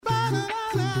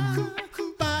You're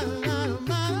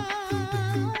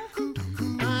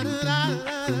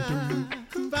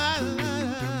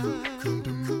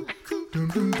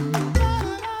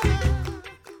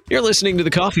listening to The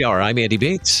Coffee Hour. I'm Andy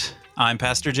Bates. I'm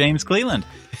Pastor James Cleland.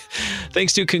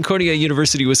 Thanks to Concordia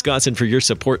University, Wisconsin for your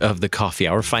support of The Coffee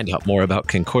Hour. Find out more about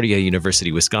Concordia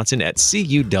University, Wisconsin at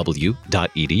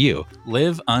cuw.edu.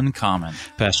 Live uncommon.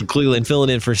 Pastor Cleland filling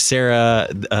in for Sarah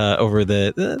over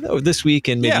this week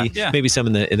and maybe some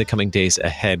in the coming days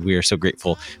ahead. We are so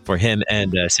grateful for him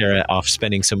and Sarah off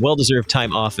spending some well-deserved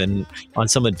time off and on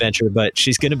some adventure, but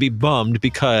she's going to be bummed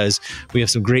because we have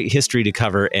some great history to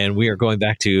cover, and we are going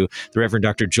back to the Reverend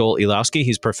Dr. Joel Elowsky.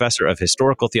 He's professor of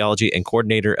Historical Theology and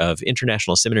coordinator of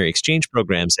International Seminary Exchange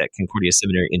Programs at Concordia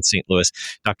Seminary in St. Louis.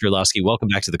 Dr. Elowsky, welcome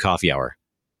back to the Coffee Hour.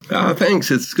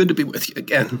 Thanks. It's good to be with you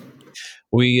again.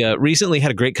 We recently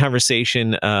had a great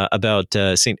conversation about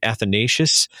St.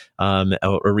 Athanasius, a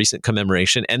recent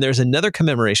commemoration. And there's another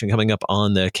commemoration coming up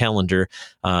on the calendar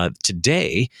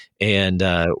today. And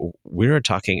we're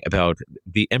talking about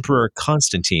the Emperor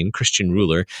Constantine, Christian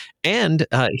ruler, and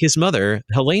his mother,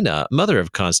 Helena, mother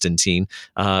of Constantine,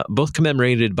 both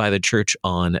commemorated by the church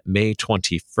on May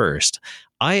 21st.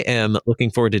 I am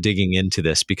looking forward to digging into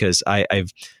this because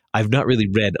I've not really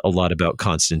read a lot about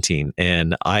Constantine,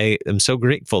 and I am so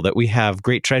grateful that we have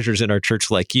great treasures in our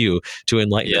church like you to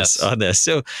enlighten us on this.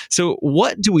 So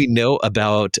what do we know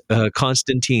about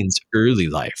Constantine's early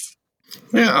life?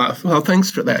 Yeah, well,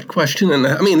 thanks for that question. And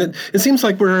I mean, it seems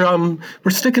like we're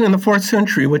sticking in the 4th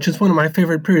century, which is one of my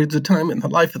favorite periods of time in the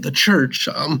life of the church.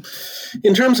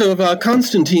 In terms of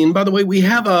Constantine, by the way, we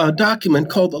have a document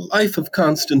called The Life of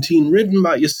Constantine, written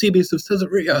by Eusebius of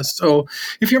Caesarea. So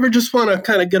if you ever just want to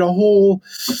kind of get a whole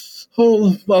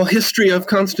history of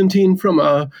Constantine from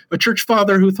a church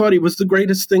father who thought he was the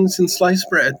greatest thing since sliced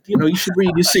bread, you should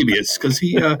read Eusebius, because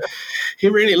he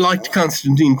really liked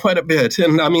Constantine quite a bit.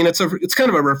 And I mean, it's kind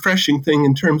of a refreshing thing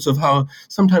in terms of how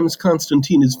sometimes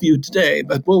Constantine is viewed today,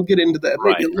 but we'll get into that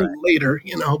maybe a little later,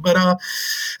 But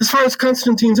as far as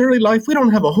Constantine's early life, we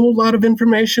don't have a whole lot of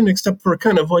information except for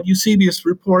kind of what Eusebius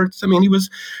reports. I mean, he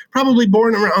was probably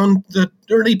born around the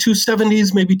early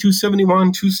 270s, maybe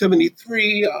 271,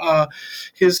 273.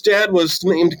 His dad was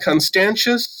named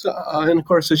Constantius, and of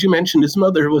course, as you mentioned, his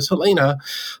mother was Helena.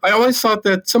 I always thought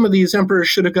that some of these emperors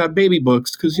should have got baby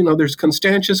books because, there's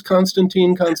Constantius,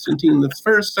 Constantine the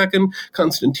first, second,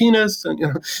 Constantinus,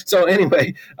 and So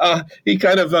anyway, he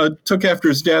kind of took after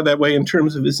his dad that way in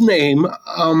terms of his name.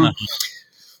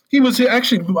 He was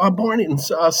actually born in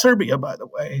Serbia, by the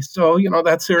way. So,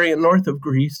 that's area north of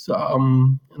Greece,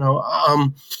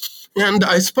 and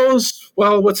I suppose,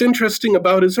 what's interesting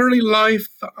about his early life,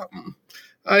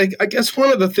 I guess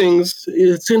one of the things,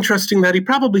 it's interesting that he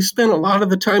probably spent a lot of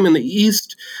the time in the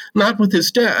East, not with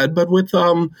his dad, but with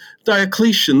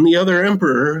Diocletian, the other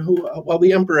emperor,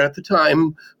 the emperor at the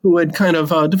time, who had kind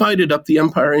of divided up the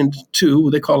empire into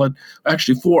two. They call it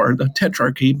actually four, the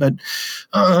Tetrarchy. But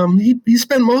he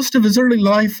spent most of his early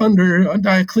life under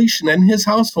Diocletian and his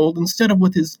household instead of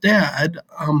with his dad.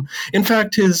 In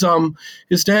fact, his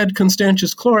dad,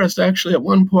 Constantius Chlorus, actually at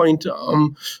one point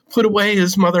put away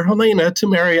his mother Helena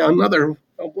to marry a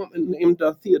woman named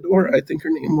Theodora, I think her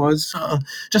name was,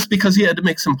 just because he had to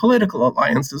make some political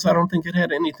alliances. I don't think it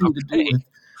had anything to do with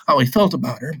how he felt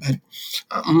about her. But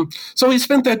so he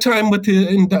spent that time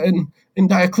in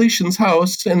Diocletian's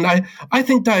house, and I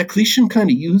think Diocletian kind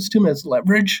of used him as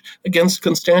leverage against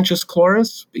Constantius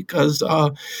Chlorus, because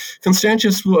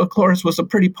Constantius Chlorus was a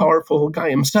pretty powerful guy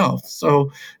himself.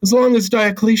 So as long as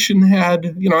Diocletian had,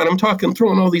 and I'm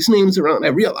throwing all these names around, I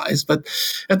realize, but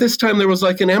at this time there was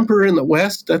like an emperor in the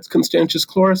west, that's Constantius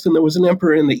Chlorus, and there was an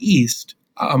emperor in the east,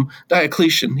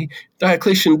 Diocletian.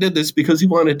 Diocletian did this because he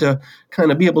wanted to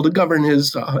kind of be able to govern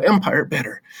his empire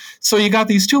better. So you got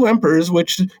these two emperors,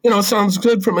 which, sounds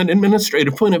good from an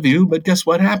administrative point of view, but guess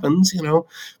what happens?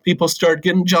 People start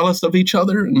getting jealous of each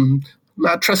other and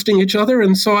not trusting each other.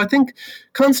 And so I think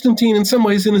Constantine, in some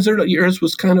ways, in his early years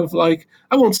was kind of like,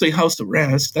 I won't say house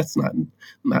arrest, that's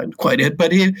not quite it,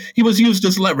 but he was used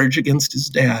as leverage against his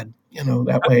dad,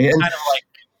 that way. And kind of like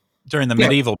during the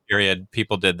medieval period,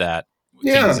 people did that.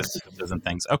 Kings and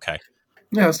things. Okay.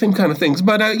 Yeah, same kind of things.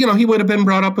 But, he would have been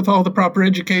brought up with all the proper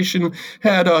education,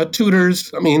 had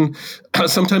tutors. I mean,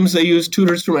 sometimes they used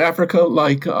tutors from Africa,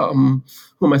 like, who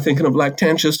am I thinking of,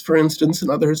 Lactantius, for instance,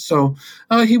 and others. So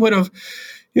he would have,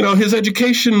 his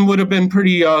education would have been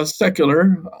pretty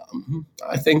secular,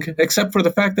 I think, except for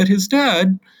the fact that his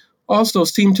dad also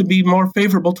seemed to be more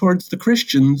favorable towards the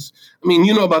Christians. I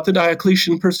mean, about the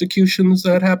Diocletian persecutions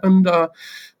that happened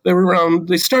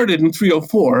They started in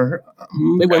 304.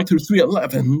 They went through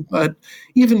 311. But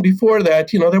even before that,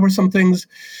 there were some things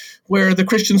where the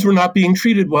Christians were not being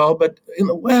treated well. But in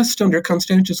the West, under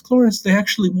Constantius Chlorus, they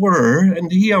actually were.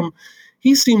 And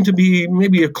he seemed to be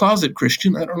maybe a closet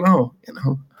Christian. I don't know.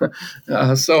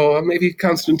 So maybe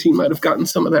Constantine might have gotten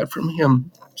some of that from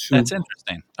him. That's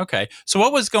interesting. Okay. So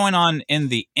what was going on in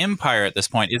the empire at this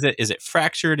point? Is it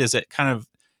fractured? Is it kind of,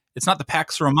 it's not the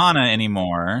Pax Romana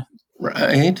anymore?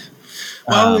 Right.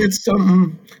 Well, it's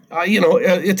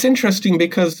interesting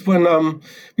because when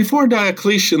before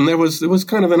Diocletian, there was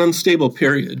kind of an unstable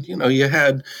period. You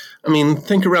had,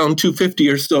 think around 250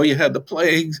 or so, you had the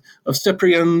plague of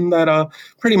Cyprian that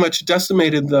pretty much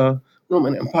decimated the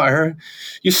Roman Empire.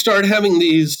 You start having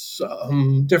these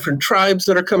different tribes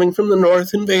that are coming from the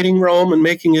north invading Rome and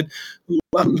making it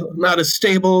not as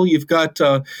stable. You've got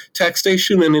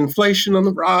taxation and inflation on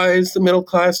the rise. The middle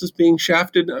class is being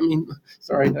shafted.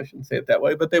 Sorry, I shouldn't say it that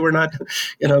way, but they were not,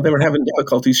 they were having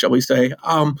difficulties, shall we say.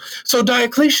 So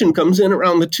Diocletian comes in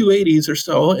around the 280s or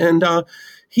so, and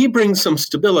he brings some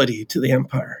stability to the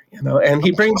empire, and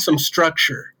he brings some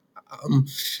structure.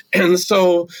 And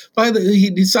so he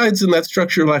decides in that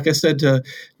structure, like I said,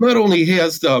 not only he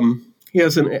has a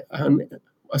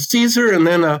Caesar and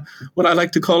then what I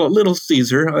like to call a little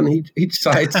Caesar on each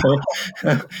side. So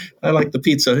I like the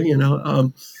pizza,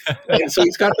 And so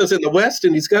he's got those in the West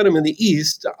and he's got them in the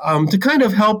East to kind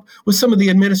of help with some of the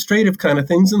administrative kind of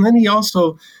things. And then he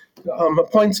also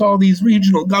appoints all these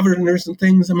regional governors and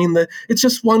things. It's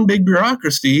just one big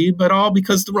bureaucracy, but all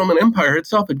because the Roman Empire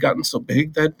itself had gotten so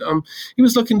big that he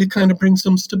was looking to kind of bring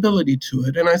some stability to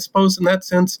it. And I suppose in that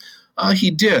sense,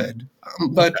 he did.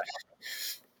 But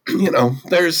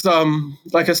there's,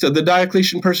 like I said, the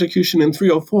Diocletian persecution in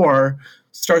 304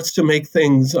 starts to make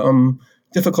things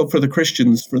difficult for the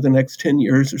Christians for the next 10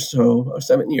 years or so, or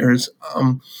 7 years.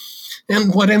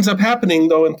 And what ends up happening,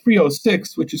 though, in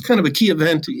 306, which is kind of a key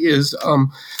event, is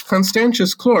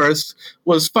Constantius Chlorus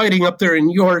was fighting up there in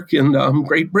York in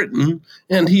Great Britain,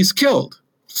 and he's killed.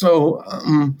 So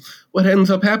what ends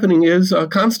up happening is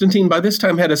Constantine, by this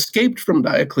time, had escaped from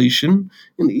Diocletian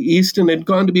in the east and had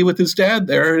gone to be with his dad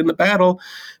there in the battle,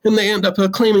 and they end up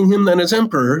claiming him then as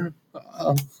emperor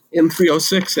in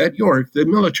 306 at York. The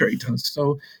military does.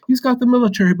 So he's got the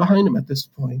military behind him at this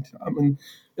point.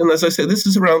 And as I say, this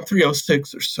is around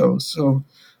 306 or so. So,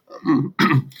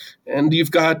 and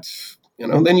you've got,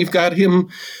 then you've got him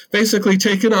basically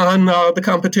taking on the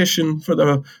competition for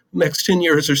the next 10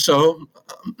 years or so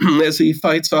as he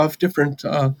fights off different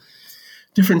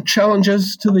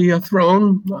challenges to the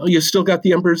throne. You still got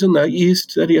the emperors in the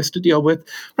east that he has to deal with.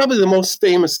 Probably the most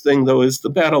famous thing, though, is the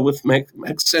battle with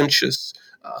Maxentius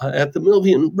at the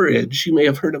Milvian Bridge. You may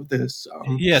have heard of this.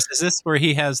 Yes. Is this where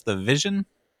he has the vision?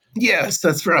 Yes,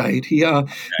 that's right. He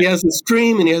has this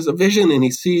dream and he has a vision and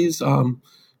he sees, a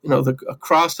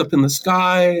cross up in the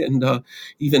sky and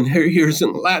even hears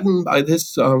in Latin, by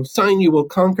this sign you will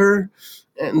conquer.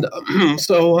 And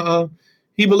so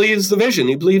he believes the vision,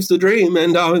 he believes the dream.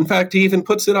 And in fact, he even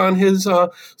puts it on his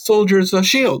soldiers'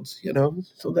 shields,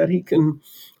 so that he can,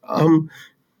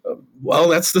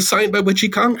 that's the sign by which he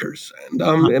conquers.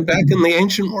 And back in the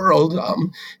ancient world,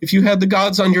 if you had the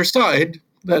gods on your side,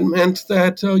 that meant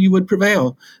that you would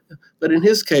prevail. But in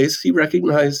his case, he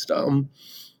recognized,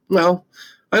 we don't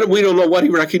know what he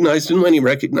recognized and when he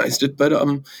recognized it, but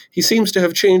he seems to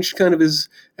have changed kind of his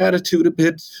attitude a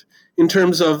bit in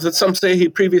terms of that some say he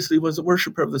previously was a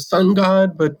worshiper of the sun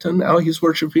god, but now he's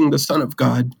worshiping the Son of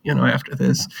God, after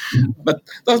this. But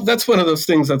that's one of those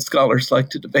things that scholars like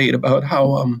to debate about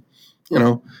how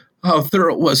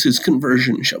thorough was his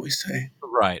conversion, shall we say.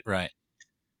 Right.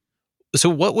 So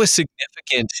what was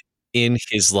significant in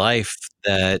his life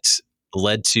that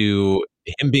led to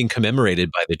him being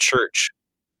commemorated by the church?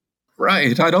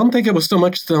 Right. I don't think it was so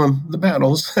much the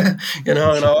battles, and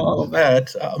all of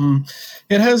that.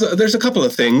 There's a couple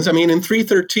of things. In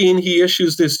 313, he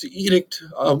issues this Edict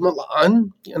of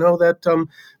Milan, that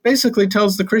basically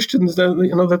tells the Christians that,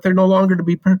 that they're no longer to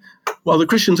be, the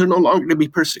Christians are no longer to be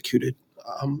persecuted.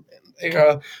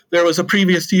 There was a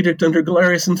previous edict under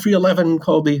Galerius in 311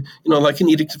 called the, like an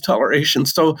Edict of Toleration.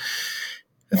 So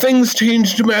things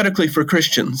changed dramatically for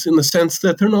Christians in the sense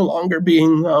that they're no longer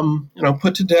being,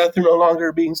 put to death. They're no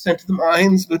longer being sent to the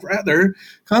mines, but rather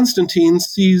Constantine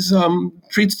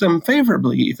treats them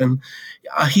favorably even.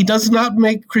 He does not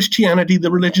make Christianity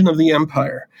the religion of the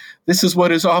empire. This is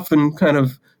what is often kind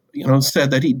of,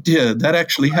 said that he did. That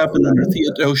actually happened under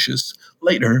Theodosius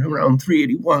later, around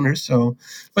 381 or so.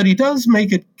 But he does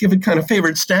give it kind of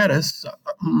favored status.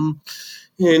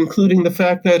 including the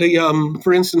fact that,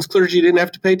 for instance, clergy didn't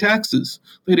have to pay taxes.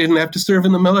 They didn't have to serve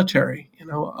in the military.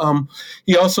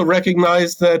 He also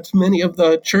recognized that many of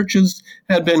the churches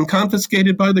had been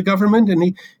confiscated by the government, and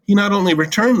he not only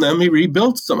returned them, he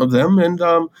rebuilt some of them and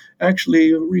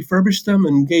actually refurbished them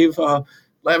and gave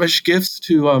lavish gifts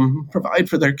to provide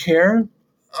for their care.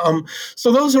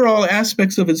 So those are all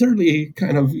aspects of his early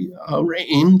kind of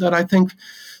reign that I think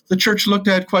the church looked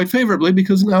at quite favorably,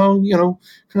 because now,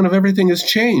 kind of everything has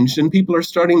changed and people are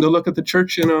starting to look at the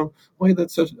church in a way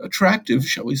that's attractive,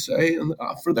 shall we say, and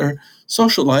for their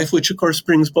social life, which of course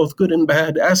brings both good and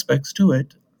bad aspects to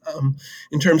it.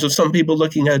 In terms of some people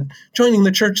looking at joining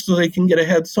the church so they can get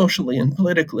ahead socially and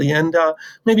politically and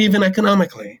maybe even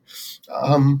economically.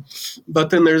 But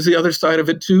then there's the other side of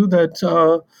it too,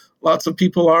 that lots of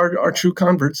people are true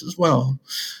converts as well.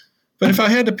 But if I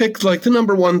had to pick like the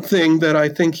number one thing that I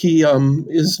think he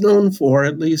is known for,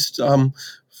 at least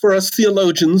for us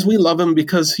theologians, we love him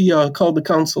because he called the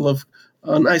Council of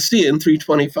Nicaea in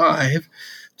 325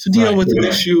 to deal with the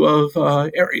issue of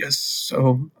Arius.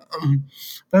 So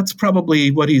that's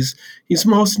probably what he's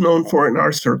most known for in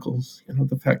our circles,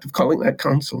 the fact of calling that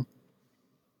council.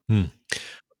 In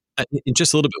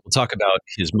just a little bit, we'll talk about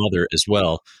his mother as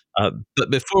well.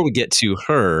 But before we get to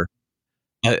her,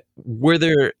 were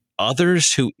there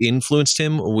others who influenced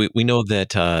him? We know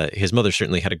that his mother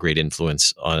certainly had a great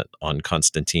influence on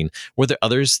Constantine. Were there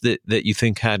others that you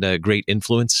think had a great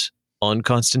influence on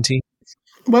Constantine?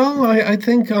 Well, I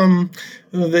think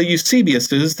the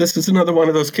Eusebiuses, this is another one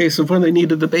of those cases where they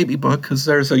needed the baby book, because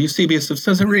there's a Eusebius of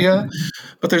Caesarea,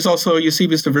 but there's also a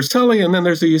Eusebius of Vercelli, and then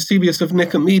there's a Eusebius of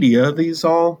Nicomedia. These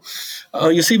all,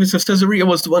 Eusebius of Caesarea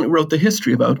was the one who wrote the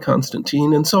history about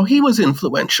Constantine, and so he was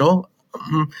influential.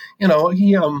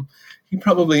 He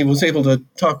probably was able to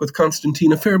talk with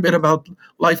Constantine a fair bit about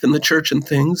life in the church and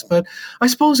things, but I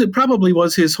suppose it probably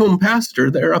was his home pastor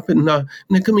there up in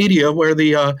Nicomedia,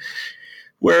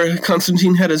 where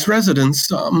Constantine had his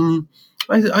residence.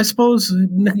 I suppose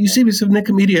Eusebius of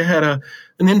Nicomedia had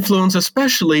an influence,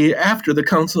 especially after the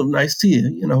Council of Nicaea.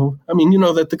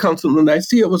 That the Council of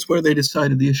Nicaea was where they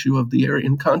decided the issue of the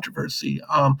Arian controversy,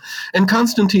 and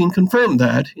Constantine confirmed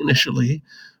that initially.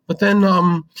 But then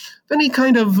he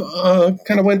kind of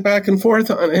went back and forth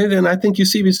on it, and I think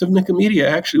Eusebius of Nicomedia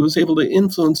actually was able to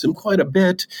influence him quite a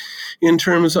bit in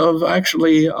terms of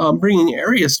actually bringing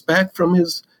Arius back from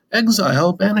his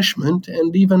exile, banishment,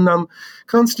 and even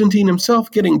Constantine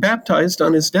himself getting baptized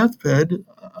on his deathbed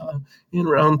in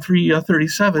around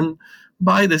 337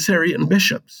 by this Arian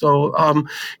bishop. So,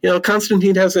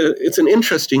 Constantine it's an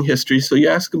interesting history. So you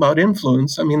ask about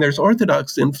influence. I mean, there's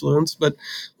Orthodox influence, but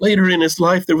later in his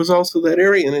life, there was also that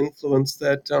Arian influence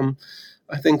that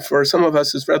I think for some of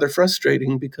us is rather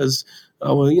frustrating because,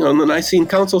 the Nicene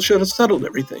Council should have settled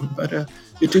everything, but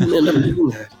it didn't end up doing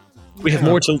that. We have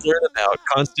more to learn about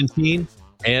Constantine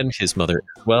and his mother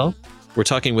as well. We're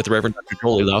talking with Reverend Dr.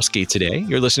 Joel Elowsky today.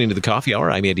 You're listening to The Coffee Hour.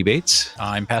 I'm Andy Bates.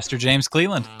 I'm Pastor James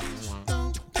Cleland.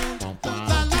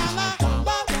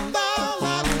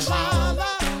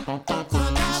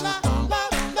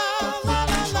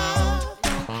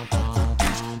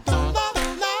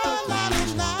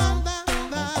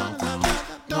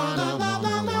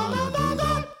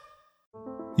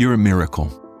 You're a miracle.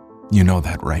 You know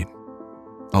that, right?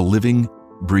 A living,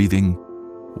 breathing,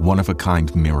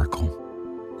 one-of-a-kind miracle.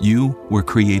 You were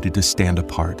created to stand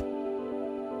apart,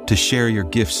 to share your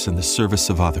gifts in the service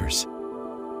of others,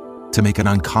 to make an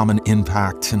uncommon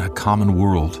impact in a common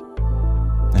world.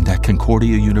 And at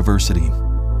Concordia University,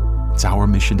 it's our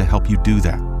mission to help you do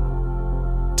that,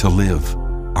 to live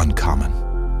uncommon.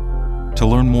 To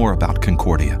learn more about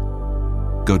Concordia,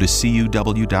 go to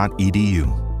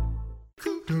cuw.edu.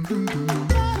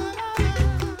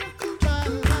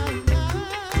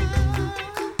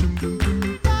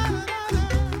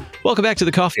 Welcome back to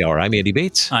the Coffee Hour. I'm Andy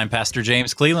Bates. I'm Pastor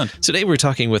James Cleland. Today we're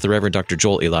talking with the Reverend Dr.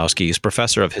 Joel Elowsky. He's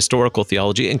professor of historical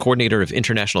theology and coordinator of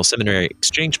International Seminary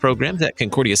Exchange Programs at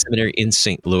Concordia Seminary in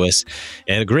St. Louis.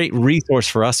 And a great resource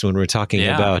for us when we're talking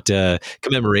about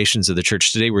commemorations of the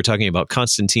church. Today we're talking about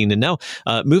Constantine. And now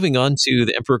moving on to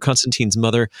the Emperor Constantine's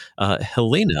mother,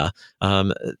 Helena.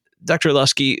 Dr.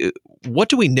 Elowsky, what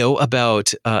do we know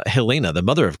about Helena, the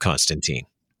mother of Constantine?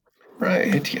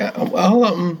 Right, yeah.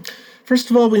 Well,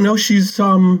 first of all, we know she's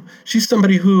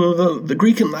somebody who the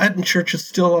Greek and Latin churches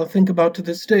still think about to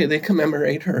this day. They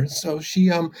commemorate her. So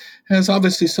she has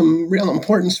obviously some real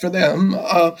importance for them.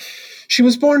 She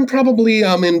was born probably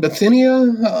in Bithynia,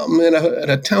 at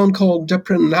a town called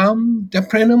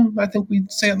Deprenum, I think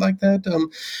we'd say it like that.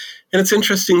 And it's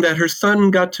interesting that her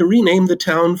son got to rename the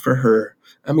town for her.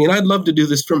 I mean, I'd love to do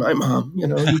this for my mom.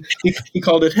 He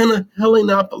called it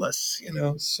Helenapolis.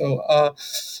 So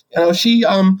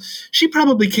she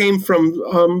probably came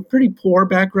from pretty poor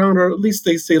background, or at least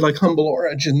they say like humble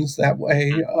origins that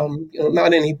way.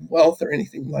 Not any wealth or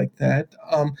anything like that.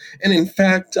 And in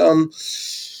fact,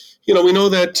 we know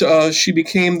that she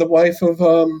became the wife of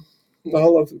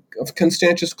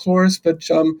Constantius Chlorus, but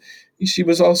she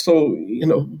was also,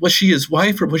 was she his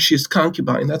wife or was she his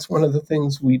concubine? That's one of the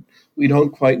things we don't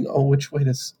quite know which way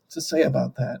to say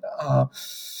about that.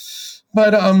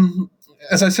 But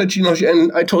as I said,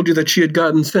 and I told you that she had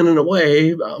gotten Finan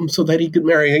away so that he could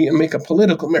marry and make a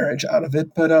political marriage out of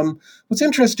it. But what's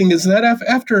interesting is that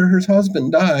after her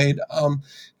husband died,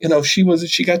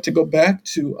 she got to go back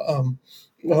to.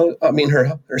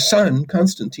 Her son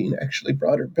Constantine actually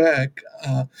brought her back.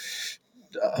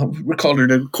 Recalled her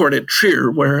to court at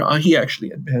Trier, where he actually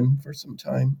had been for some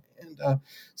time. And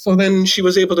so then she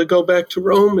was able to go back to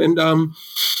Rome and,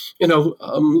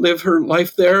 live her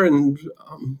life there and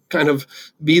kind of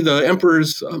be the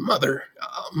emperor's mother,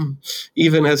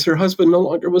 even as her husband no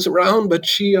longer was around. But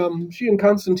she and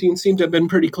Constantine seemed to have been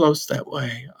pretty close that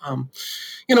way. And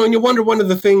you wonder, one of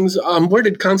the things, where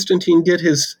did Constantine get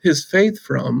his faith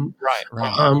from? Right.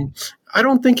 I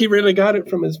don't think he really got it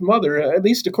from his mother. At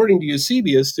least according to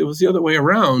Eusebius, it was the other way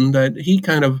around, that he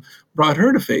kind of brought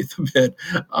her to faith a bit.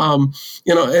 And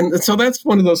so that's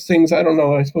one of those things. I don't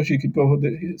know. I suppose you could go, the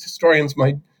historians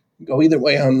might go either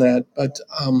way on that. But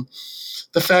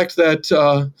the fact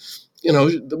that,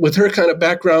 with her kind of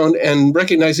background and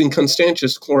recognizing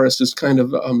Constantius Chlorus as kind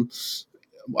of,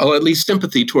 at least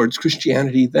sympathy towards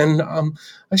Christianity, then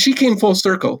she came full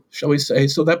circle, shall we say.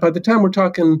 So that by the time we're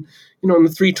talking, in the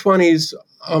 320s,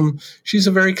 she's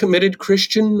a very committed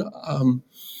Christian.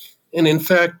 And in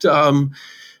fact,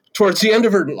 towards the end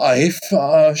of her life,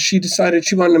 she decided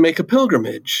she wanted to make a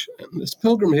pilgrimage. And this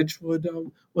pilgrimage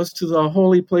was to the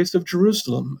holy place of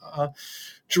Jerusalem.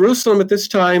 Jerusalem at this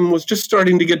time was just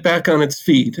starting to get back on its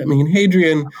feet. I mean,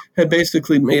 Hadrian had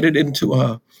basically made it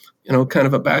into kind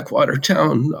of a backwater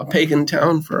town, a pagan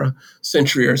town for a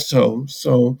century or so.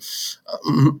 So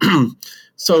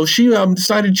she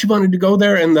decided she wanted to go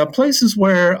there, and the places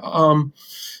where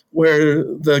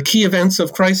the key events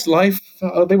of Christ's life,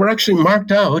 they were actually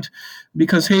marked out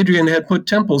because Hadrian had put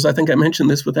temples. I think I mentioned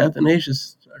this with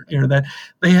Athanasius earlier, that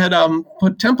they had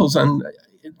put temples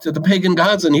to the pagan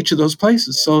gods in each of those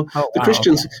places. So the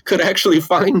Christians could actually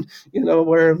find,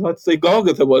 where, let's say,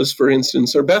 Golgotha was, for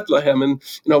instance, or Bethlehem, and,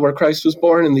 where Christ was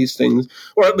born and these things.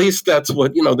 Or at least that's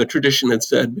what, the tradition had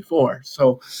said before.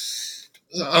 So,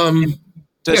 go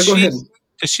ahead.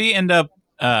 Does she end up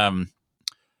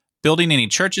building any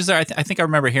churches there? I think I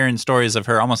remember hearing stories of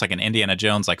her almost like an Indiana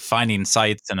Jones, like finding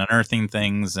sites and unearthing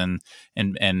things and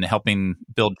helping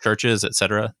build churches,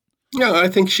 etc. Yeah, I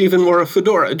think she even wore a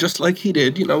fedora, just like he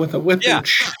did, with a whip. Yeah.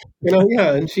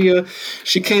 And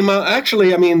she came out.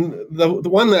 Actually, I mean, the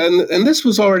one that, and this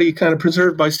was already kind of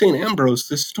preserved by St. Ambrose,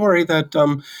 this story that,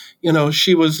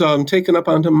 she was taken up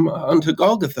onto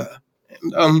Golgotha.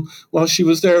 And while she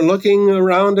was there looking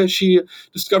around, as she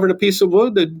discovered a piece of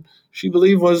wood that she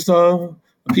believed was a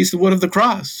piece of wood of the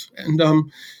cross. And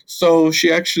so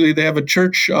they have a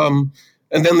church.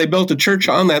 And then they built a church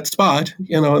on that spot,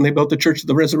 and they built the Church of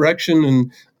the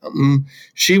Resurrection. And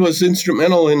she was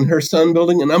instrumental in her son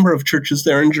building a number of churches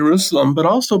there in Jerusalem, but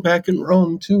also back in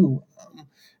Rome, too.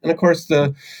 And, of course,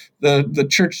 the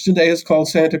church today is called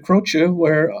Santa Croce,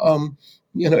 where,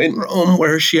 in Rome,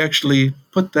 where she actually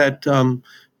put that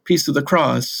piece of the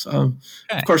cross. Of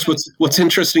course, what's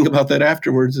interesting about that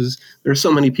afterwards is there are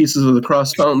so many pieces of the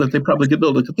cross found that they probably could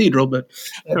build a cathedral, but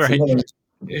that's another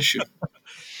issue.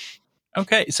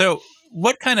 Okay, so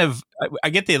what kind of,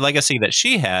 I get the legacy that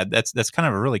she had. That's kind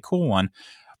of a really cool one.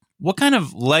 What kind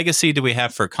of legacy do we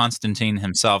have for Constantine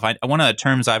himself? One of the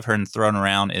terms I've heard thrown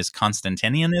around is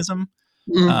Constantinianism.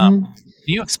 Mm-hmm. Can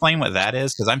you explain what that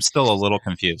is? Because I'm still a little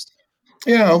confused.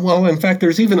 Yeah, well, in fact,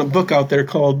 there's even a book out there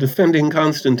called Defending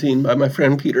Constantine by my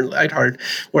friend Peter Leithart,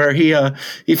 where he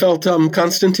felt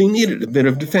Constantine needed a bit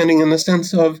of defending in the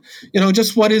sense of,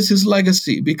 just what is his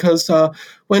legacy? Because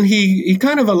when he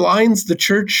kind of aligns the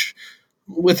church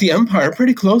with the empire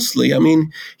pretty closely. I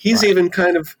mean, he's even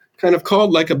kind of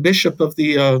called like a bishop of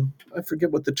the, I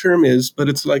forget what the term is, but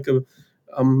it's like a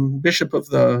bishop of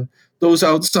those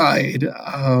outside.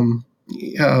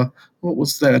 what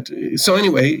was that? So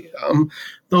anyway,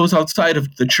 those outside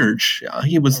of the church,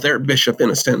 he was their bishop in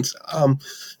a sense.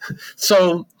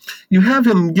 So you have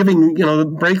him giving,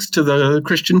 breaks to the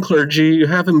Christian clergy. You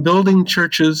have him building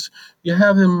churches. You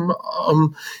have him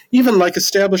even like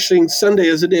establishing Sunday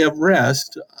as a day of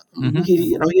rest. Mm-hmm.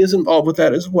 He is involved with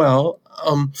that as well,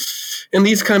 and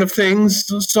these kind of things.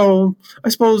 So I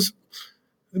suppose.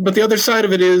 But the other side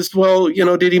of it is, well,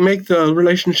 did he make the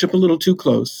relationship a little too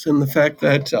close? And the fact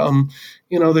that,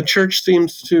 the church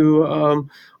seems to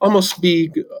almost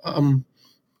be,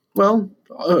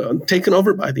 taken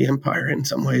over by the empire in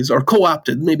some ways, or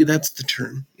co-opted. Maybe that's the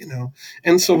term,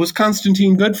 And so was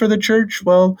Constantine good for the church?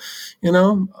 Well,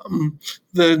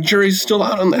 the jury's still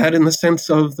out on that in the sense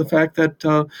of the fact that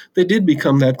they did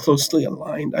become that closely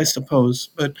aligned, I suppose.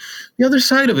 But the other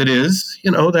side of it is,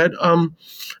 that,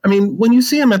 when you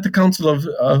see him at the Council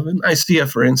of Nicaea,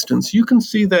 for instance, you can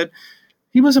see that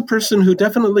he was a person who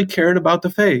definitely cared about the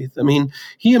faith.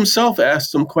 He himself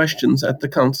asked some questions at the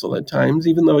council at times,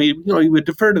 even though he would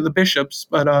defer to the bishops.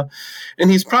 But and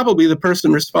he's probably the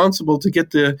person responsible to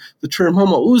get the term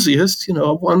homoousios,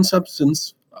 of one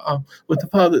substance, with the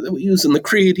Father that we use in the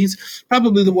Creed. He's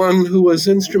probably the one who was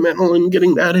instrumental in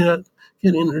getting that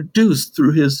introduced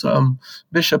through his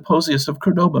Bishop Hosius of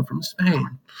Cordoba from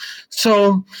Spain.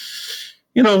 So.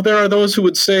 There are those who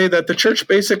would say that the church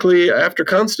basically, after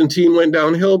Constantine, went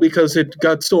downhill because it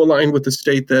got so aligned with the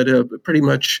state that pretty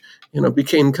much,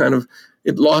 became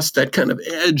it lost that kind of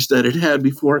edge that it had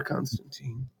before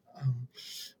Constantine.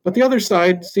 But the other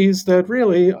side sees that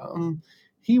really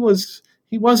he was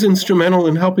instrumental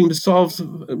in helping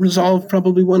to resolve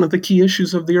probably one of the key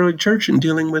issues of the early church in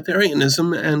dealing with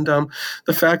Arianism, and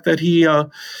the fact that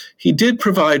he did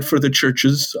provide for the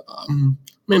churches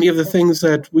many of the things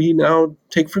that we now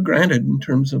take for granted in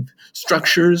terms of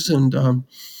structures and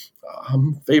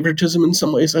favoritism in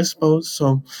some ways, I suppose.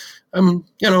 So,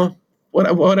 what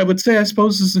I would say, I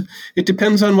suppose, is it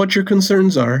depends on what your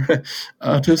concerns are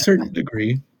to a certain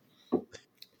degree.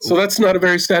 So that's not a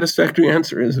very satisfactory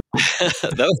answer, is it?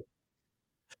 That was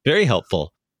very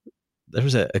helpful. There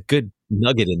was a good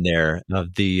nugget in there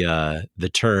of the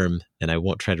term, and I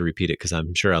won't try to repeat it because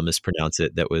I'm sure I'll mispronounce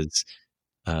it. That was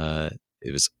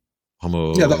it was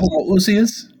homo. Yeah, the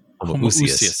homoousios.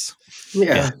 Homoousios.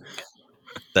 Yeah.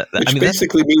 Which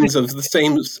basically means of the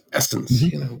same essence,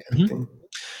 kind of thing.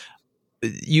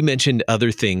 You mentioned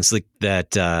other things like that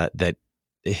that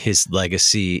his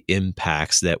legacy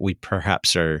impacts that we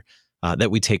perhaps are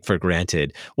that we take for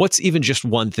granted. What's even just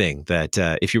one thing that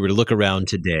if you were to look around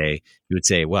today, you would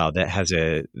say, wow,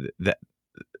 that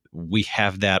we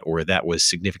have that, or that was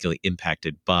significantly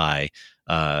impacted by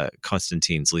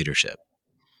Constantine's leadership?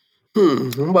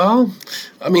 Well,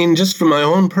 just from my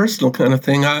own personal kind of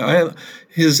thing,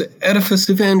 his edifice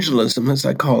evangelism, as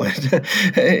I call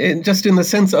it, just in the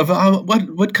sense of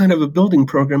what kind of a building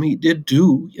program he did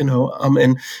do,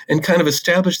 and kind of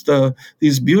established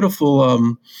these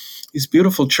beautiful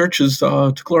churches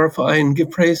to glorify and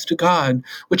give praise to God,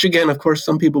 which again, of course,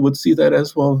 some people would see that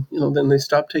as, well, then they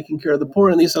stop taking care of the poor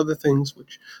and these other things,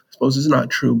 which I suppose is not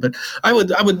true. But I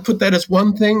would put that as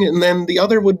one thing. And then the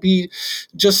other would be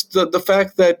just the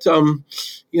fact that,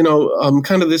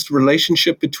 kind of this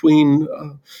relationship between,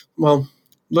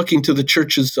 looking to the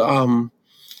churches,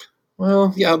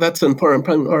 that's important,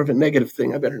 probably more of a negative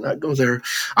thing. I better not go there.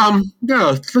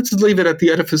 Let's leave it at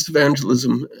the edifice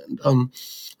evangelism. And,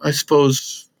 I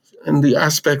suppose, and the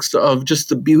aspects of just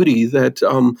the beauty that,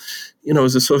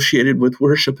 is associated with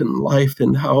worship and life,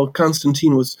 and how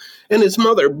Constantine was, and his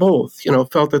mother both,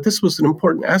 felt that this was an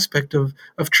important aspect of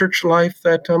church life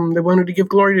that they wanted to give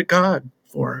glory to God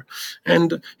for.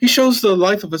 And he shows the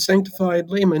life of a sanctified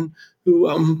layman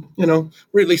who,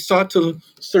 really sought to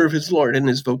serve his Lord in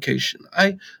his vocation.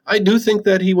 I do think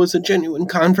that he was a genuine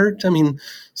convert.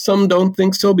 Some don't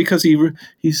think so because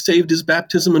he saved his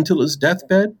baptism until his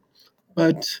deathbed.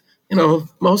 But,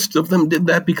 most of them did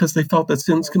that because they felt that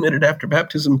sins committed after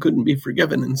baptism couldn't be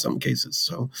forgiven in some cases.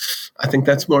 So I think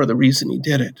that's more of the reason he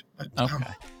did it. But,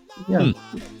 okay.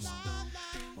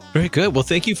 Very good. Well,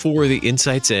 thank you for the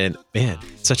insights, and man,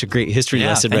 such a great history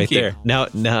lesson right there.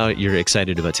 Now you're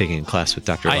excited about taking a class with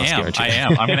Dr. Elowsky, aren't you? I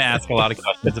am. I'm going to ask a lot of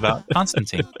questions about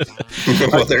Constantine.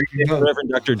 Well, there you go. Reverend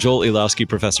Dr. Joel Elowsky,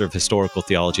 Professor of Historical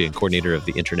Theology and Coordinator of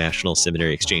the International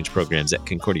Seminary Exchange Programs at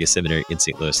Concordia Seminary in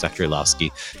St. Louis. Dr. Elowsky,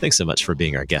 thanks so much for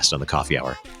being our guest on the Coffee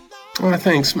Hour. Well,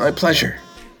 thanks. My pleasure.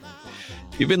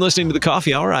 You've been listening to the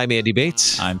Coffee Hour. I'm Andy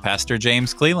Bates. I'm Pastor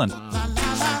James Cleland.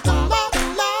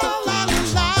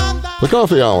 The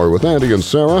Coffee Hour with Andy and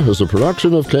Sarah is a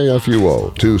production of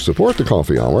KFUO. To support the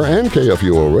Coffee Hour and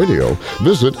KFUO Radio,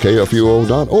 visit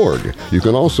KFUO.org. You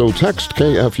can also text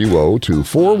KFUO to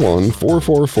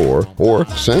 41444 or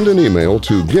send an email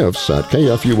to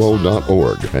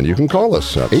gifts@kfuo.org. And you can call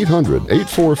us at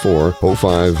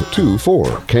 800-844-0524.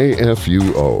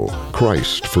 KFUO.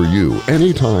 Christ for you,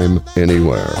 anytime,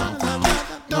 anywhere.